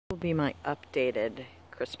Will be my updated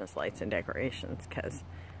Christmas lights and decorations, because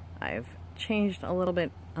I've changed a little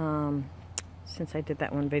bit since I did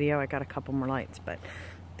that one video. I got a couple more lights, but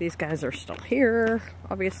these guys are still here,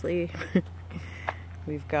 obviously.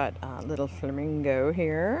 We've got little Flamingo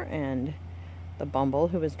here, and the Bumble,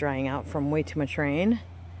 who was drying out from way too much rain,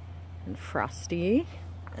 and Frosty,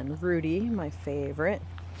 and Rudy, my favorite.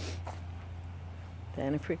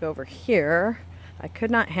 Then if we go over here, I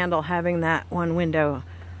could not handle having that one window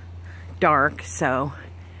dark, so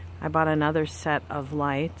I bought another set of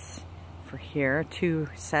lights for here. 2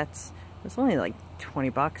 sets. It was only like 20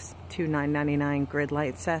 bucks. 2 $9.99 grid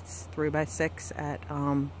light sets, 3x6 at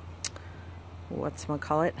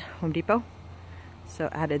whatchamacallit, Home Depot. So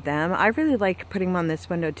added them. I really like putting them on this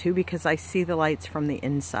window too, because I see the lights from the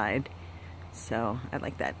inside, so I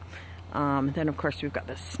like that. Then of course we've got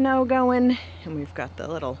the snow going, and we've got the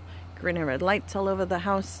little green and red lights all over the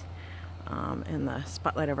house, and the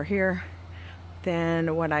spotlight over here.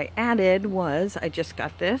 Then what I added was, I just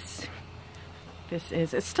got this.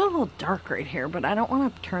 It's still a little dark right here, but I don't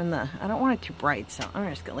want to I don't want it too bright, so I'm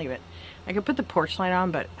just gonna leave it. I could put the porch light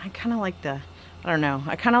on, but I kind of like the, I don't know,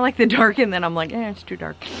 I kind of like the dark, and then I'm like, it's too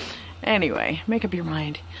dark. Anyway, make up your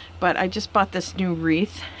mind. But I just bought this new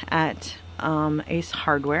wreath at Ace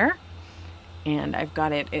Hardware, and I've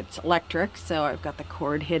got it's electric, so I've got the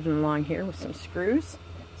cord hidden along here with some screws,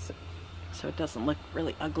 so it doesn't look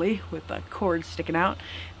really ugly with the cord sticking out.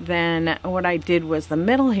 Then what I did was the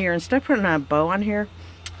middle here, instead of putting a bow on here,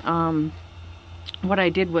 what I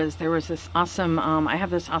did was, there was this awesome, I have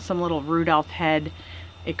this awesome little Rudolph head.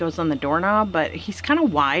 It goes on the doorknob, but he's kind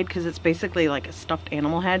of wide because it's basically like a stuffed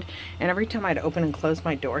animal head. And every time I'd open and close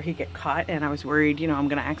my door, he'd get caught, and I was worried, you know, I'm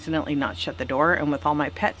gonna accidentally not shut the door. And with all my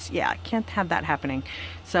pets, yeah, I can't have that happening.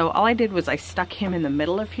 So all I did was I stuck him in the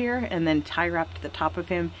middle of here, and then tie wrapped the top of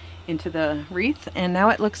him into the wreath. And now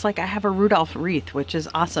it looks like I have a Rudolph wreath, which is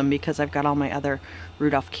awesome because I've got all my other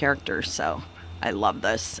Rudolph characters. So I love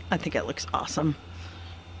this. I think it looks awesome.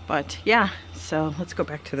 But yeah, so let's go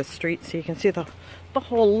back to the street so you can see the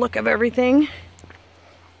whole look of everything.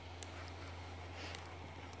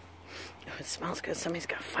 Oh, it smells good. Somebody's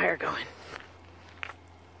got fire going.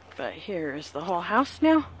 But here's the whole house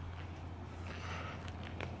now.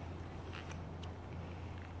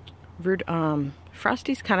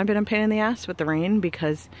 Frosty's kind of been a pain in the ass with the rain,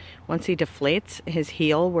 because once he deflates, his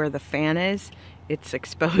heel where the fan is, it's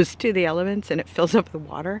exposed to the elements and it fills up the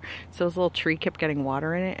water. So his little tree kept getting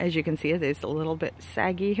water in it. As you can see, it is a little bit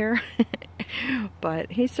saggy here.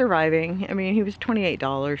 But he's surviving. I mean, he was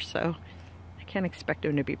 $28, so I can't expect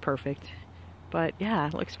him to be perfect. But yeah,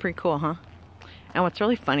 it looks pretty cool, huh? And what's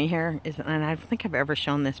really funny here is, and I don't think I've ever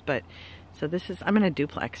shown this, but so this is, I'm in a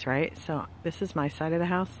duplex, right? So this is my side of the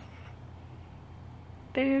house.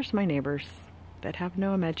 There's my neighbors that have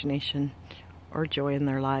no imagination or joy in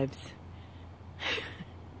their lives.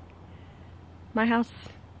 My house,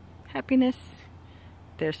 happiness.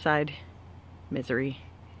 Their side, misery.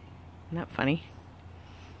 Isn't that funny?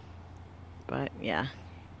 But yeah.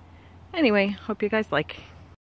 Anyway, hope you guys like